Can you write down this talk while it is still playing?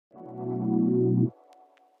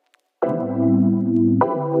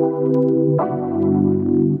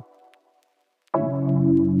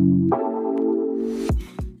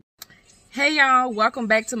Hey y'all, welcome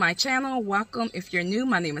back to my channel. Welcome if you're new.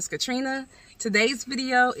 My name is Katrina. Today's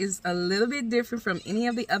video is a little bit different from any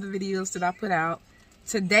of the other videos that I put out.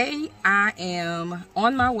 Today I am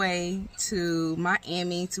on my way to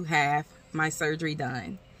Miami to have my surgery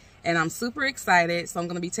done. And I'm super excited, so I'm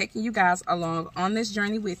going to be taking you guys along on this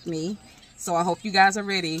journey with me. So I hope you guys are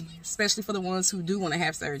ready, especially for the ones who do want to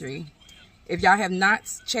have surgery. If y'all have not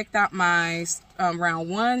checked out my round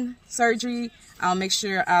 1 surgery, I'll make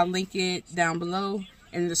sure I'll link it down below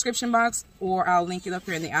in the description box, or I'll link it up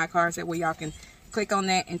here in the iCards. That way y'all can click on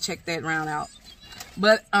that and check that round out.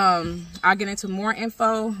 But I'll get into more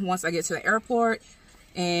info once I get to the airport,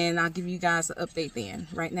 and I'll give you guys an update then.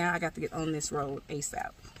 Right now, I got to get on this road ASAP.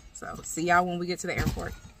 So see y'all when we get to the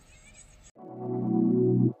airport.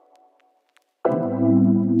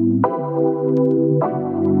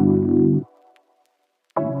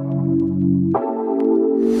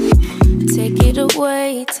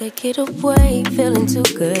 Take it away, feeling too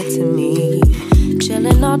good to me.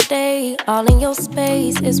 Chilling all day, all in your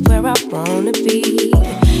space is where I wanna be.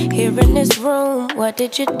 Here in this room, what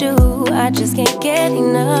did you do? I just can't get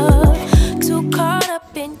enough. Too caught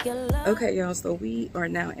up in your love. Okay, y'all, so we are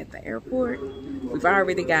now at the airport. We've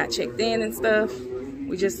already got checked in and stuff.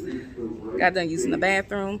 We just got done using the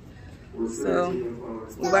bathroom. So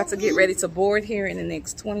we're about to get ready to board here in the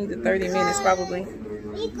next 20 to 30 minutes probably.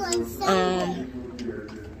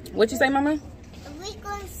 What you say, Mama? We're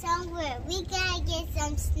going somewhere. We gotta get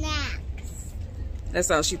some snacks.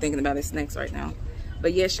 That's all she's thinking about is snacks right now.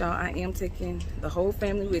 But yes, y'all, I am taking the whole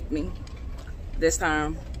family with me this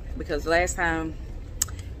time, because last time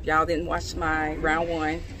y'all didn't watch my round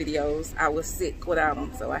 1 videos. I was sick without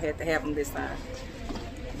them, so I had to have them this time.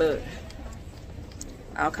 But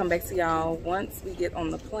I'll come back to y'all once we get on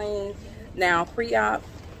the plane. Now, Preop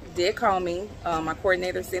did call me. My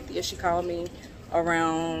coordinator, Cynthia, she called me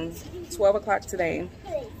around 12 o'clock today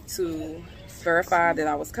to verify that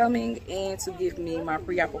I was coming and to give me my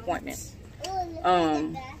pre-op appointment.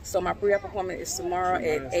 So my pre-op appointment is tomorrow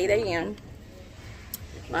at 8 a.m.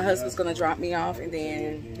 My husband's gonna drop me off, and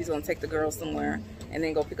then he's gonna take the girls somewhere and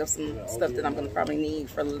then go pick up some stuff that I'm gonna probably need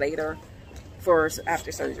for later, for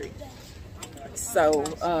after surgery. So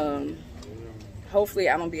hopefully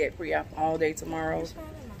I don't be at pre-op all day tomorrow.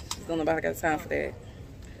 Don't know if I got time for that.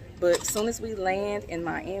 But as soon as we land in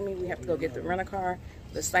Miami, we have to go get the rental car.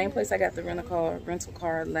 The same place I got the rental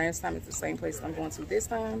car last time, it's the same place I'm going to this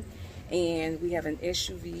time. And we have an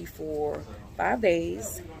SUV for 5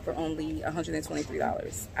 days for only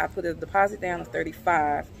 $123. I put a deposit down of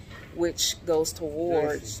 $35, which goes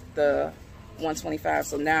towards the $125.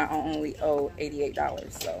 So now I only owe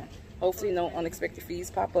 $88. So hopefully no unexpected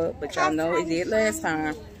fees pop up. But y'all know it did last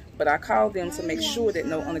time. But I called them to make sure that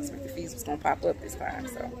no unexpected fees was going to pop up this time.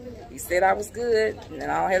 So he said I was good, and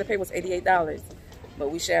then all I had to pay was $88.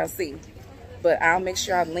 But we shall see. But I'll make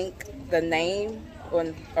sure I link the name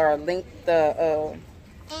or link the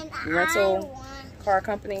rental car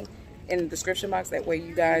company in the description box. That way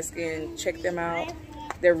you guys can check them out.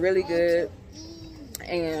 They're really good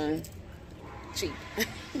and cheap.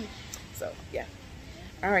 So, yeah.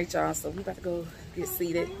 All right, y'all. So we about to go get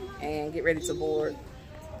seated and get ready to board.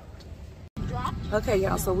 Okay,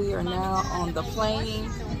 y'all, so we are now on the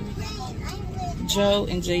plane. Joe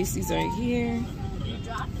and JC's are here.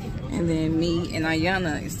 And then me and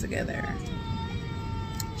Ayana is together.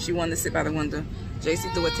 She wanted to sit by the window.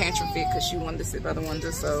 JC threw a tantrum fit because she wanted to sit by the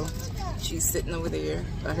window, so she's sitting over there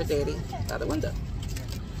by her daddy by the window.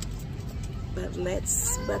 But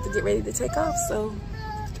about to get ready to take off, so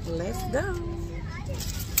let's go.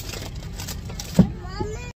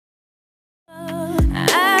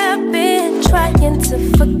 Trying to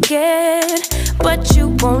forget, but you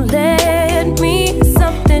won't let me.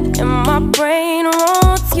 Something in my brain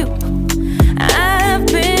wants you. I've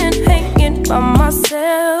been hanging by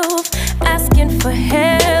myself, asking for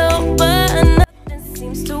help, but nothing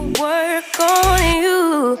seems to work on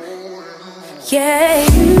you. Yeah,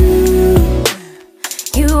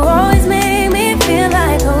 you always make me feel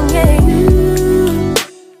like home. Yeah,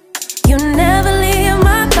 you never leave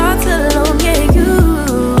my thoughts alone. Yeah,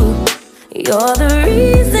 you're the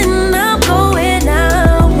reason I'm going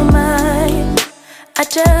out of my mind. I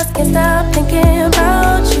just can't stop thinking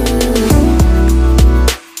about you.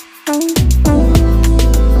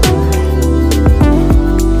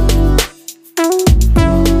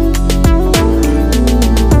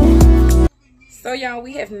 So y'all,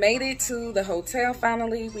 we have made it to the hotel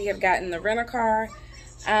finally. We have gotten the rental car.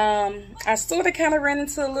 I sort of kind of ran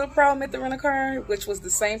into a little problem at the rental car, which was the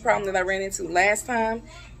same problem that I ran into last time.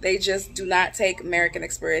 They just do not take American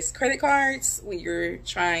Express credit cards when you're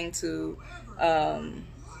trying to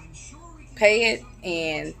pay it,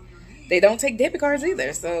 and they don't take debit cards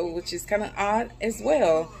either, so which is kind of odd as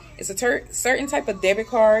well. It's a certain type of debit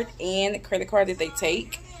card and credit card that they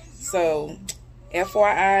take. So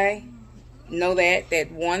FYI, know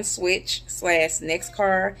that One Switch / Next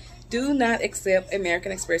Card do not accept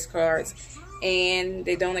American Express cards, and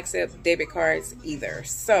they don't accept debit cards either.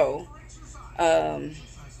 So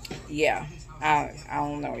yeah, I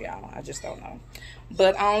don't know, y'all. I just don't know.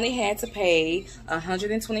 But I only had to pay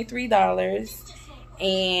 $123,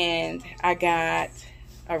 and I got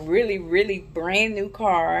a really brand new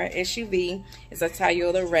car, SUV. It's a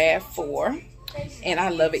Toyota RAV4, and I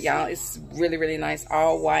love it, y'all. It's really nice,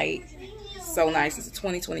 all white, so nice. It's a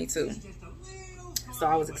 2022, so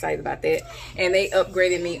I was excited about that. And they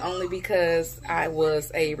upgraded me only because I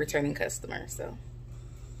was a returning customer, so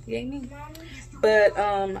yay me. But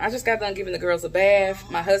I just got done giving the girls a bath.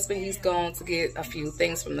 My husband, he's going to get a few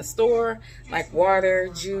things from the store, like water,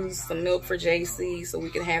 juice, some milk for JC, so we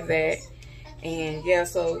can have that. And yeah,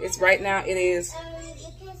 so it's right now, it is,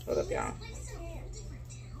 hold up, y'all.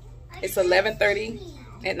 It's 11:30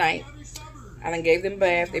 at night. I done gave them a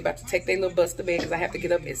bath. They about to take their little bus to bed because I have to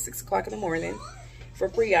get up at 6 o'clock in the morning for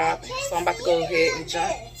pre-op. So I'm about to go ahead and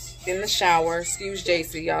jump in the shower. Excuse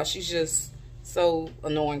JC, y'all. She's just so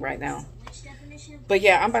annoying right now. But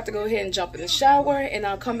yeah, I'm about to go ahead and jump in the shower, and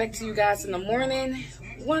I'll come back to you guys in the morning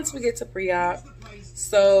once we get to pre-op.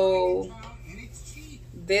 So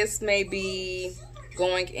this may be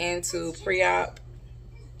going into pre-op.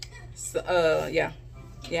 So, yeah,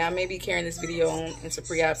 I may be carrying this video on into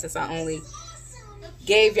pre-op, since I only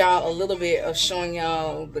gave y'all a little bit of showing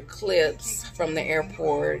y'all the clips from the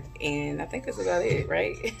airport, and I think that's about it,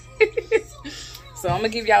 right? So I'm gonna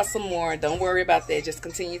give y'all some more. Don't worry about that. Just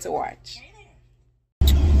continue to watch.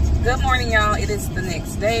 Good morning, y'all. It is the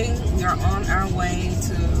next day. We are on our way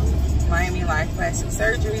to Miami Life Plastic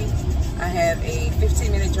Surgery. I have a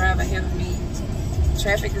 15-minute drive ahead of me.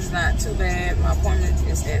 Traffic is not too bad. My appointment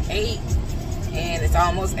is at 8, and it's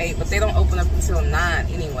almost 8, but they don't open up until 9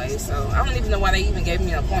 anyway, so I don't even know why they even gave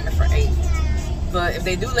me an appointment for 8. But if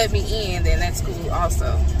they do let me in, then that's cool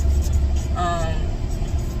also.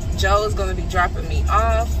 Joe is going to be dropping me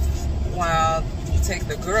off while you take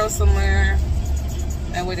the girls somewhere.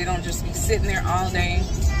 That way they don't just be sitting there all day.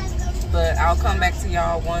 But I'll come back to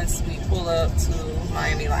y'all once we pull up to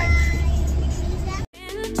Miami Life.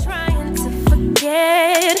 Been trying to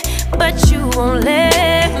forget, but you won't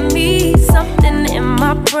let me. Something in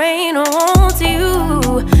my brain wants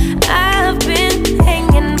you. I've been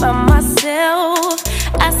hanging by myself,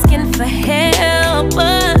 asking for help,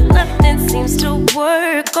 but nothing seems to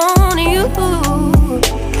work on you.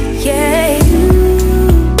 Yeah,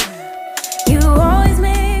 you always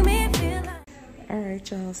make me feel like.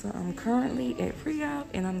 Alright, y'all, so I'm currently at pre-op,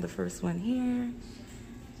 and I'm the first one here.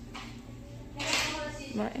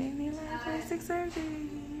 Miami Life Plastic Surgery.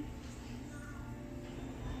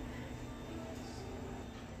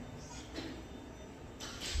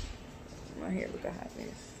 My hair look a hot mess.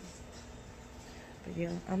 But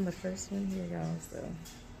yeah, I'm the first one here, y'all, so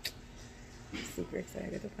I'm super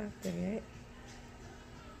excited about that.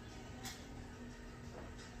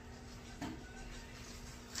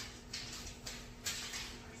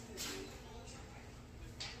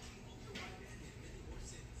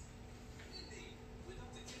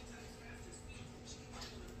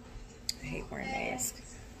 I hate wearing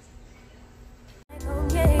masks.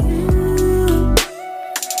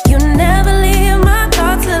 You never leave my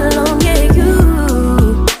thoughts alone, yeah,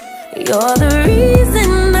 you're the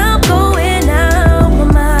reason I'm going out my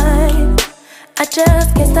mind. I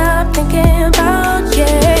just can't stop thinking about,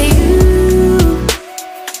 yeah,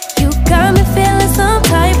 you got me feeling some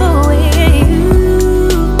type of way,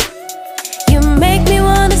 you make me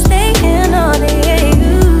wanna stay in all day,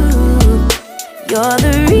 you're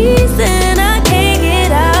the reason I can't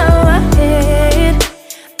get out my head.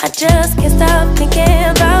 I just can't stop thinking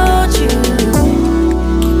about you.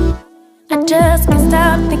 I just can't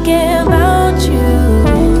stop thinking about you.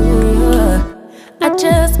 I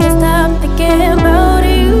just can't stop thinking about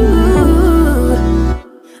you.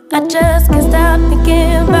 I just can't stop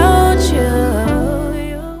thinking about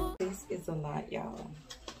you. This is a lot, y'all.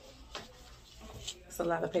 It's a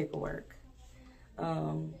lot of paperwork.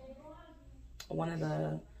 One of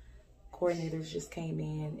the coordinators just came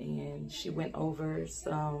in, and she went over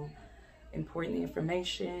some important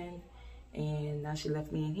information, and now she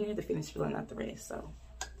left me in here to finish filling out the rest. So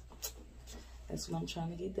that's what I'm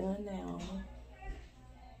trying to get done now.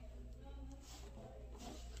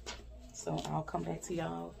 So I'll come back to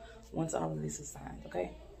y'all once all of this is signed,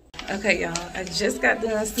 okay? Okay, y'all, I just got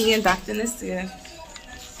done seeing Dr. Nassif.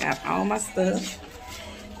 Got all my stuff.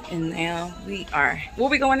 And now we are, where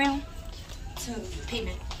we going now? To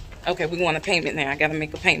payment. Okay, we're going to payment now. I gotta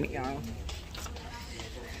make a payment, y'all.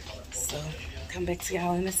 So, come back to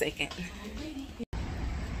y'all in a second.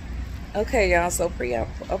 Okay, y'all, so pre-op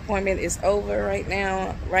appointment is over right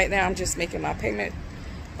now. Right now, I'm just making my payment,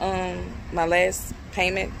 my last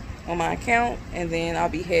payment on my account, and then I'll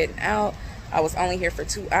be heading out. I was only here for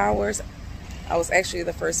 2 hours. I was actually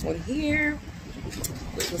the first one here,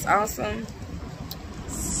 which was awesome.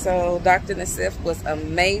 So Dr. Nassif was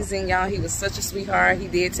amazing, y'all. He was such a sweetheart. He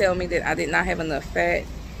did tell me that I did not have enough fat,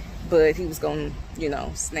 but he was gonna, you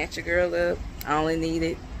know, snatch a girl up. I only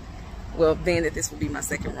needed, well, then that this would be my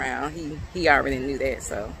second round. He already knew that,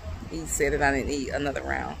 so he said that I didn't need another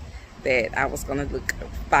round, that I was gonna look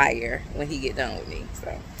fire when he get done with me.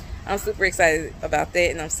 So I'm super excited about that,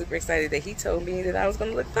 and I'm super excited that he told me that I was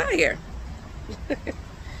gonna look fire.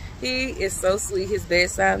 He is so sweet. His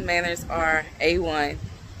bedside manners are A1.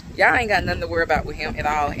 Y'all ain't got nothing to worry about with him at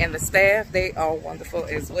all. And the staff, they are wonderful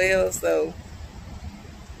as well. So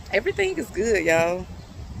everything is good, y'all.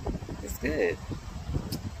 It's good.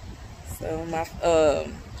 So my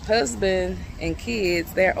husband and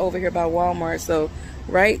kids, they're over here by Walmart. So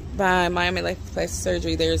right by Miami Plastic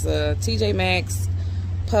Surgery, there's a TJ Maxx,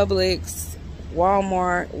 Publix,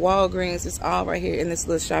 Walmart, Walgreens. It's all right here in this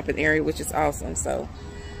little shopping area, which is awesome. So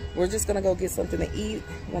we're just gonna go get something to eat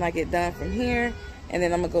when I get done from here, and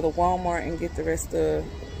then I'm gonna go to Walmart and get the rest of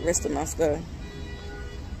my stuff.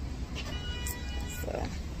 So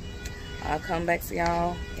I'll come back to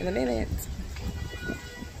y'all in a minute.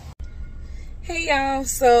 Hey y'all,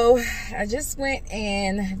 so I just went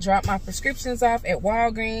and dropped my prescriptions off at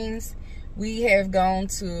Walgreens. We have gone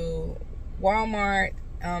to Walmart.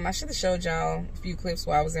 I should have showed y'all a few clips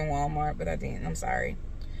while I was in Walmart, but I didn't. I'm sorry.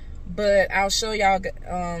 But I'll show y'all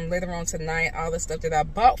later on tonight all the stuff that I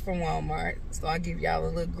bought from Walmart. So I'll give y'all a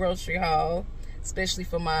little grocery haul, especially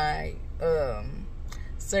for my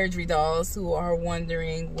surgery dolls who are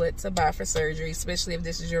wondering what to buy for surgery, especially if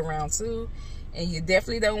this is your round 2. And you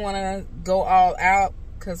definitely don't want to go all out,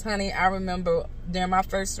 because, honey, I remember during my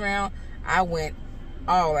first round, I went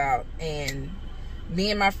all out. And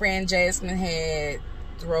me and my friend Jasmine had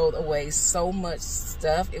thrown away so much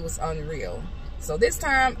stuff. It was unreal. So this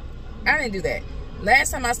time, I didn't do that.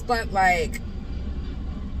 Last time I spent like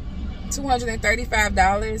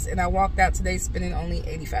 $235, and I walked out today spending only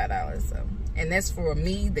 $85. So, and that's for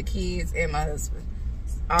me, the kids, and my husband.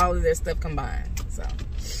 All of their stuff combined. So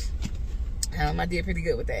I did pretty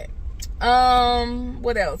good with that.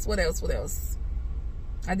 What else?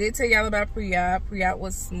 I did tell y'all about pre-op. Pre-op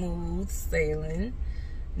was smooth sailing.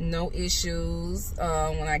 No issues.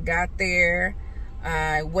 When I got there,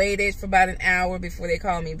 I waited for about an hour before they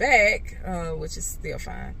called me back, which is still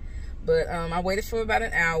fine. But I waited for about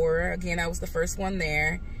an hour. Again, I was the first one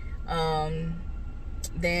there.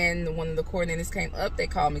 Then one of the coordinators came up. They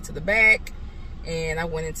called me to the back, and I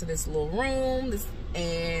went into this little room.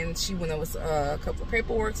 And she went over a couple of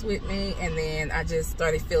paperworks with me, and then I just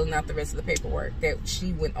started filling out the rest of the paperwork that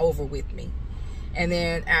she went over with me. And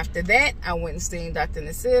then after that, I went and seen Dr.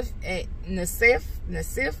 Nassif.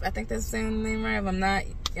 Nassif, I think that's saying the name right. If I'm not,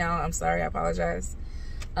 y'all, I'm sorry, I apologize.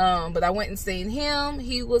 But I went and seen him.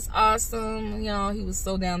 He was awesome, y'all. He was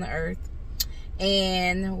so down to earth.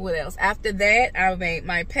 And what else? After that, I made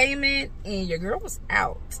my payment, and your girl was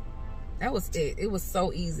out. That was it. It was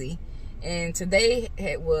so easy. And today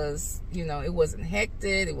it was, you know, it wasn't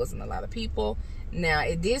hectic. It wasn't a lot of people. Now,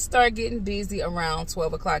 it did start getting busy around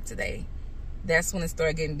 12 o'clock today. That's when it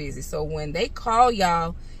started getting busy. So when they call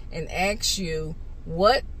y'all and ask you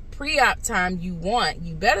what pre-op time you want,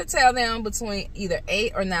 you better tell them between either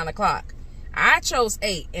 8 or 9 o'clock. I chose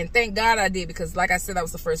 8, and thank God I did, because like I said, I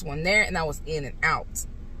was the first one there, and I was in and out.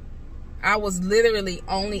 I was literally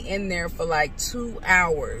only in there for like 2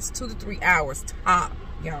 hours, 2 to 3 hours top,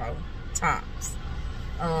 y'all, tops.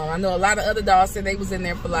 I know a lot of other dolls said they was in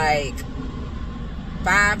there for like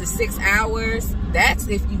 5 to 6 hours. That's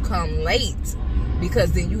if you come late,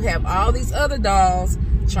 because then you have all these other dolls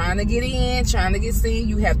trying to get in, trying to get seen.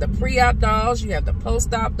 You have the pre-op dolls, you have the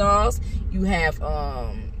post-op dolls, you have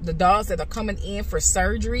the dolls that are coming in for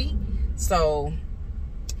surgery. So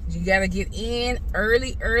you got to get in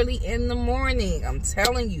early in the morning. I'm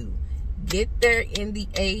telling you, get there in the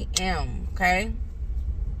AM, okay?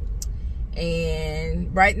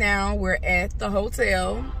 And right now we're at the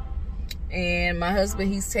hotel, and my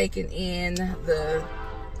husband, he's taking in the,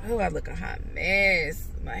 oh, I look a hot mess.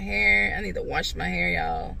 My hair, I need to wash my hair,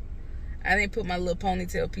 y'all. I didn't put my little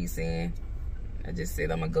ponytail piece in. I just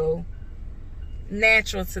said I'm gonna go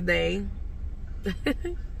natural today.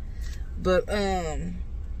 But I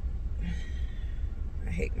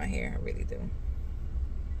I hate my hair, I really do.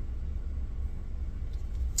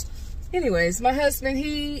 Anyways, my husband,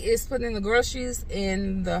 he is putting the groceries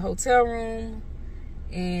in the hotel room.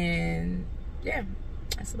 And yeah,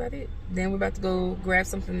 that's about it. Then we're about to go grab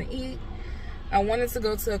something to eat. I wanted to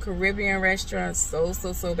go to a Caribbean restaurant so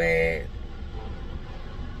bad.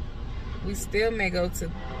 We still may go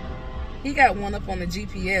to, he got one up on the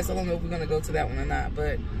GPS. I don't know if we're going to go to that one or not.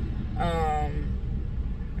 But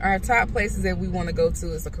our top places that we want to go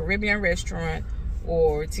to is a Caribbean restaurant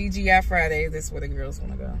or TGI Fridays. That's where the girls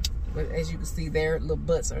want to go. But as you can see, their little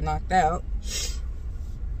butts are knocked out.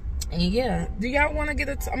 And yeah, do y'all want to get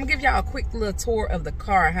I'm going to give y'all a quick little tour of the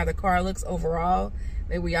car, how the car looks overall.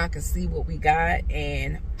 That way y'all can see what we got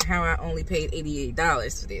and how I only paid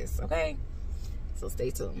 $88 for this, okay? So stay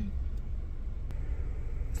tuned.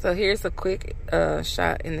 So here's a quick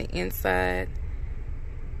shot in the inside.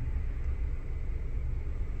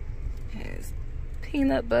 Has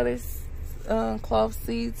peanut butter cloth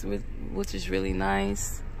seats, which is really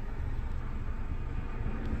nice.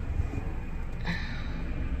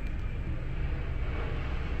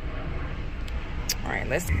 Alright,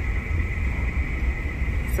 let's.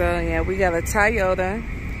 So yeah, we got a Toyota.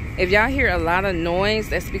 If y'all hear a lot of noise,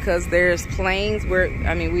 that's because there's planes.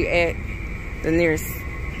 We at the nearest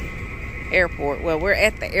airport. Well, we're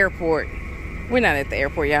at the airport. We're not at the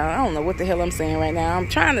airport, y'all. I don't know what the hell I'm saying right now. I'm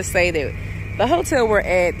trying to say that the hotel we're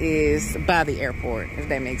at is by the airport, if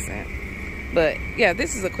that makes sense. But yeah,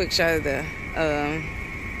 this is a quick shot of the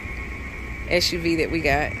SUV that we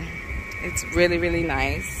got. It's really, really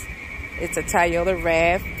nice. It's a Toyota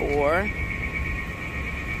RAV4.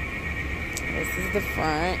 This is the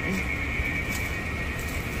front.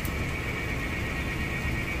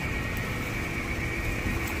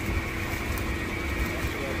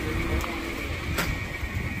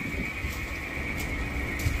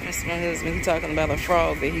 That's my husband. He's talking about a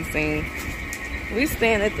frog that he's seen. We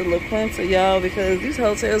staying at the La Quinta, y'all, because these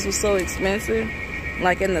hotels were so expensive,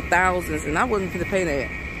 like in the thousands, and I wasn't going to pay that.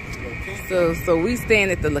 So we staying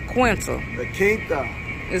at the La Quinta. La Quinta.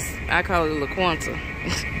 I call it La Quinta.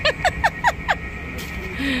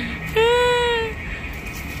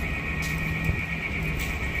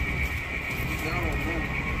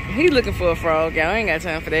 He looking for a frog, y'all. I ain't got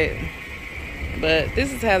time for that. But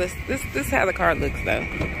this is how this is how the car looks though.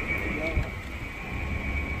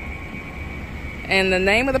 And the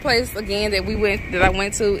name of the place again that I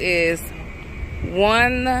went to is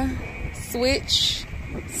One Switch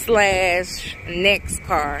 / Next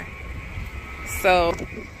Car. So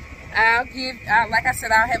like I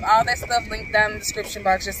said, I'll have all that stuff linked down in the description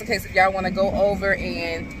box just in case if y'all want to go over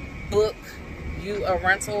and book you a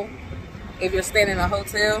rental if you're staying in a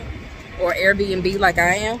hotel or Airbnb like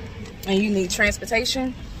I am and you need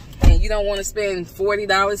transportation and you don't want to spend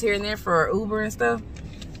 $40 here and there for Uber and stuff.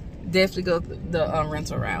 Definitely go the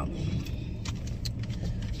rental route.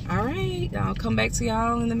 All right, I'll come back to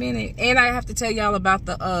y'all in a minute. And I have to tell y'all about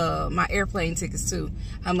the my airplane tickets too.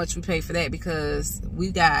 How much we paid for that, because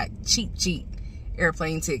we got cheap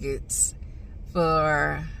airplane tickets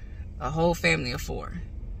for a whole family of 4.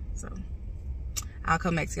 So I'll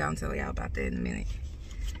come back to y'all and tell y'all about that in a minute.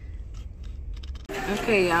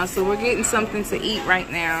 Okay, y'all, so we're getting something to eat right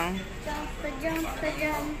now.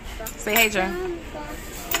 Say hey, John.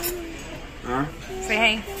 Huh? Say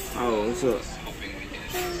hey. Oh, what's up?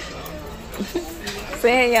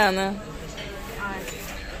 Say hey, Yana.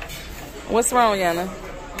 What's wrong, Yana?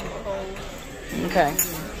 Okay.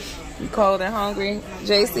 You cold and hungry?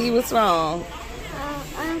 JC, what's wrong?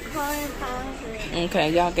 I'm cold and hungry. Okay,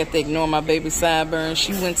 y'all get to ignore my baby sideburns.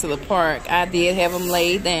 She went to the park. I did have them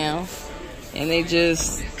laid down, and they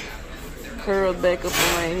just curled back up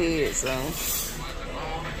on my head, so.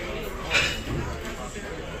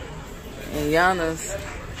 And Yana's,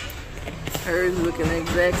 hers looking the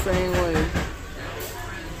exact same way.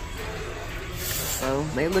 So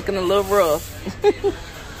they looking a little rough.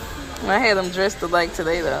 I had them dressed alike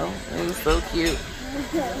today though. It was so cute.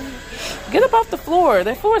 Get up off the floor.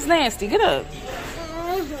 That floor is nasty. Get up.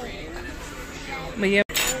 But yeah,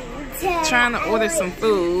 trying to order some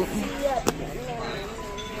food.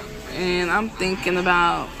 And I'm thinking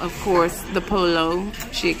about, of course, the polo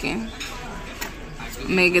chicken.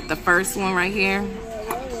 May get the first one right here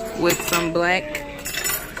with some the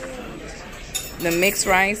mixed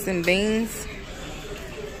rice and beans.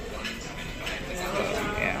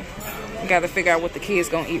 Yeah, gotta figure out what the kids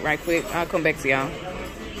gonna eat right quick. I'll come back to y'all.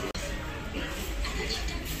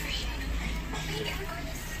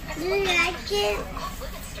 Do you like it?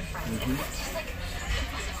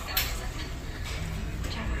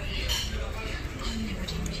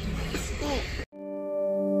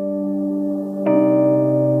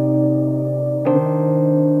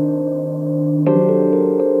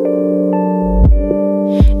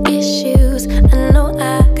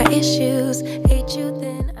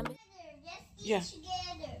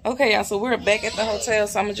 Okay, y'all, so we're back at the hotel,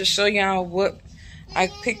 so I'm gonna just show y'all what I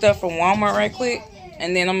picked up from Walmart right quick,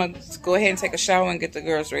 and then I'm gonna go ahead and take a shower and get the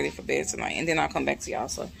girls ready for bed tonight, and then I'll come back to y'all.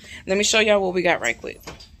 So let me show y'all what we got right quick.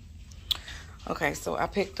 Okay, so I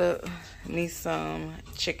picked up me some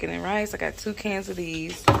chicken and rice. I got 2 cans of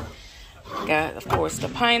these. Got, of course, the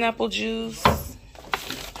pineapple juice.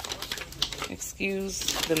 Excuse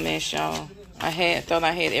the mess, y'all. I thought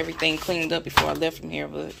I had everything cleaned up before I left from here,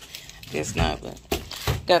 but guess not. But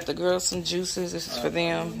got the girls some juices. This is for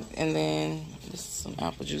them. And then this is some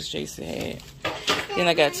apple juice Jason had. Then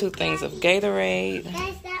I got 2 things of Gatorade.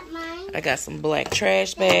 I got some black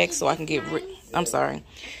trash bags so I can get rid. I'm sorry.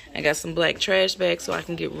 I got some black trash bags so I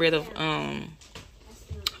can get rid of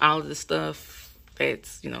all of the stuff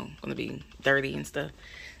that's, you know, gonna be dirty and stuff.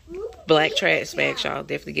 Black trash bags, y'all.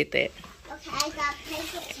 Definitely get that. Okay, I got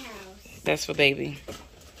paper towels. That's for baby.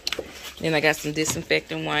 Then I got some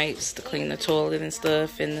disinfectant wipes to clean the toilet and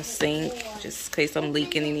stuff and the sink, just in case I'm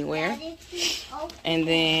leaking anywhere. And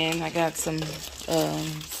then I got some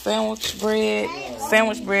sandwich bread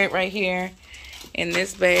right here. In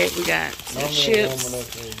this bag, we got some chips,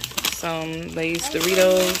 some Lay's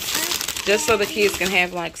Doritos, just so the kids can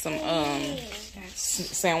have like some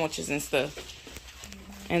sandwiches and stuff.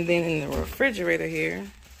 And then in the refrigerator here,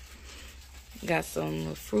 got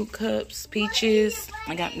some fruit cups, peaches.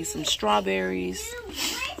 I got me some strawberries.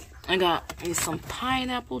 I got me some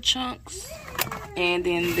pineapple chunks. And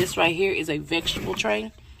then this right here is a vegetable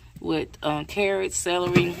tray with carrots,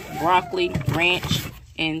 celery, broccoli, ranch,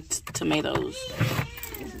 and tomatoes.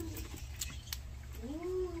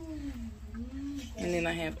 And then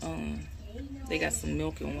I have they got some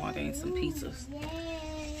milk and water and some pizzas.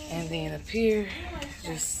 And then up here,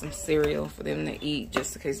 just some cereal for them to eat,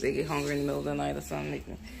 just in case they get hungry in the middle of the night or something. They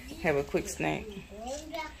can have a quick snack.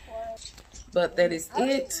 But that is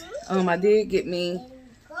it. I did get me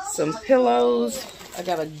some pillows. I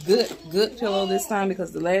got a good pillow this time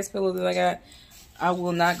because the last pillow that I got, I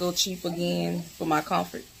will not go cheap again for my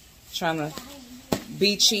comfort. Trying to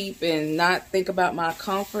be cheap and not think about my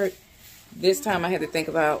comfort. This time I had to think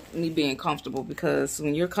about me being comfortable, because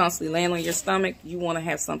when you're constantly laying on your stomach, you want to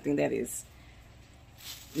have something that is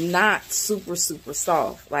not super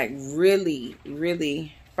soft, like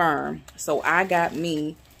really firm. So I got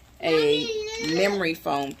me a memory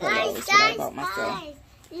foam pillow. That's what I bought myself.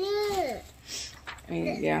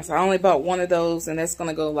 And yeah, so I only bought one of those, and that's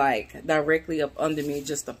gonna go like directly up under me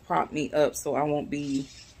just to prop me up so I won't be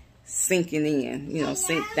sinking in, you know,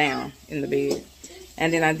 sink down in the bed.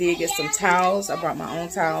 And then I did get some towels. I brought my own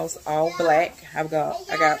towels, all black. I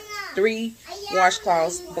got 3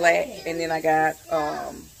 washcloths black, and then I got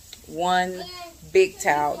 1 big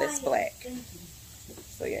towel that's black.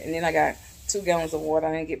 So yeah, and then I got 2 gallons of water.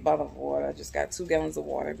 I didn't get bottled water. I just got 2 gallons of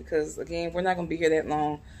water because, again, we're not gonna be here that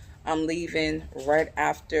long. I'm leaving right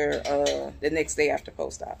after the next day after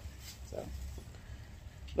post-op. So,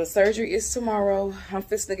 but surgery is tomorrow. I'm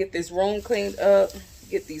fixing to get this room cleaned up,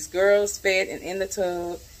 get these girls fed and in the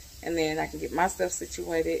tub, and then I can get my stuff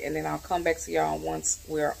situated, and then I'll come back to y'all once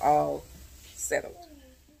we're all settled.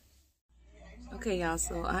 Okay, y'all,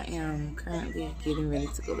 so I am currently getting ready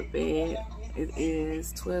to go to bed. It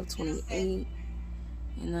is 12:28,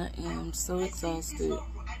 and I am so exhausted.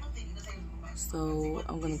 So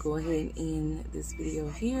I'm gonna go ahead and end this video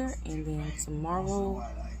here, and then tomorrow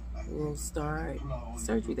we'll start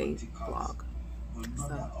surgery day vlog.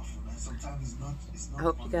 So I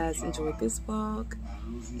hope you guys enjoyed this vlog,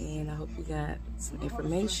 and I hope you got some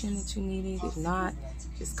information that you needed. If not,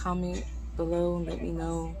 just comment below and let me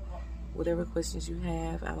know whatever questions you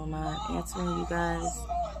have. I don't mind answering you guys.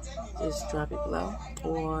 Just drop it below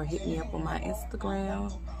or hit me up on my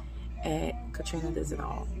Instagram at Katrina Does It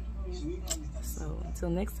All. So until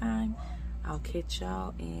next time, I'll catch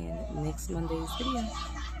y'all in next Monday's video.